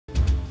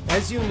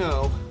As you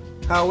know,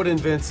 Howard and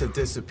Vince have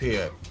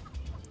disappeared.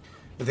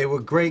 They were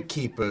great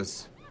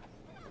keepers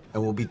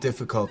and will be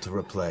difficult to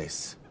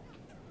replace.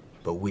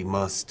 But we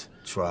must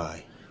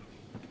try.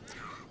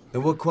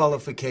 And what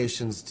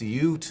qualifications do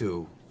you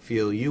two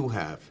feel you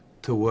have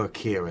to work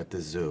here at the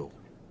zoo?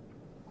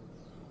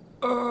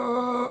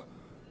 An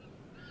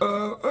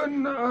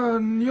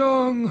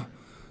young,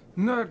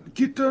 not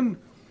kitten,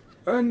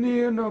 and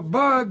in a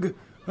bag,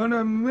 and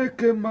I make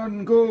him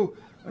and go,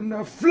 and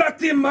I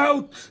flat him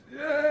out,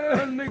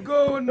 and they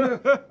go and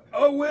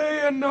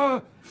away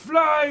and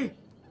fly.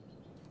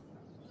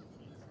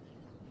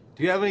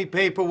 Do you have any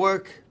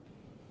paperwork?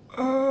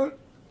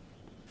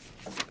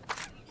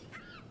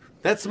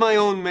 That's my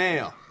own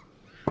mail.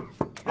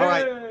 All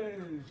right.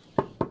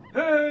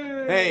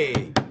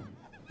 Hey.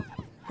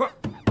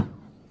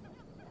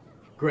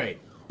 Great.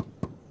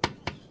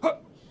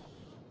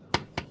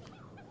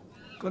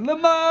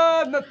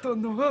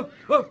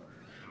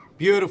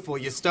 Beautiful.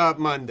 You start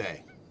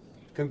Monday.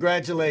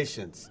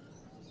 Congratulations.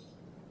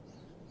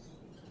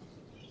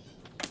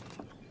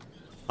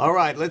 All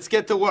right, let's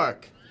get to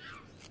work.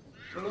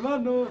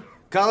 Calamano.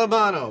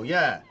 Calamano,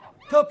 yeah.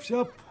 Top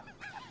shop.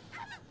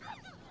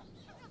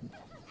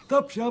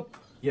 Top shop.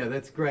 Yeah,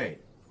 that's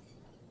great.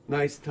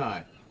 Nice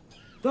tie.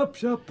 Top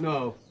shop.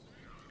 No,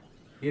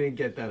 you didn't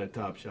get that at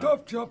Top Shop.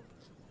 Top shop.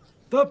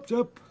 Top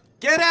shop.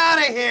 Get out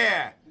of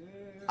here!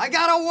 I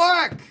gotta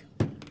work!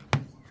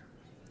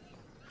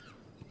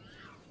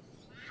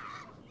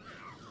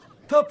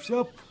 Top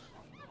shop.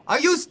 Are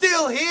you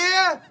still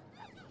here?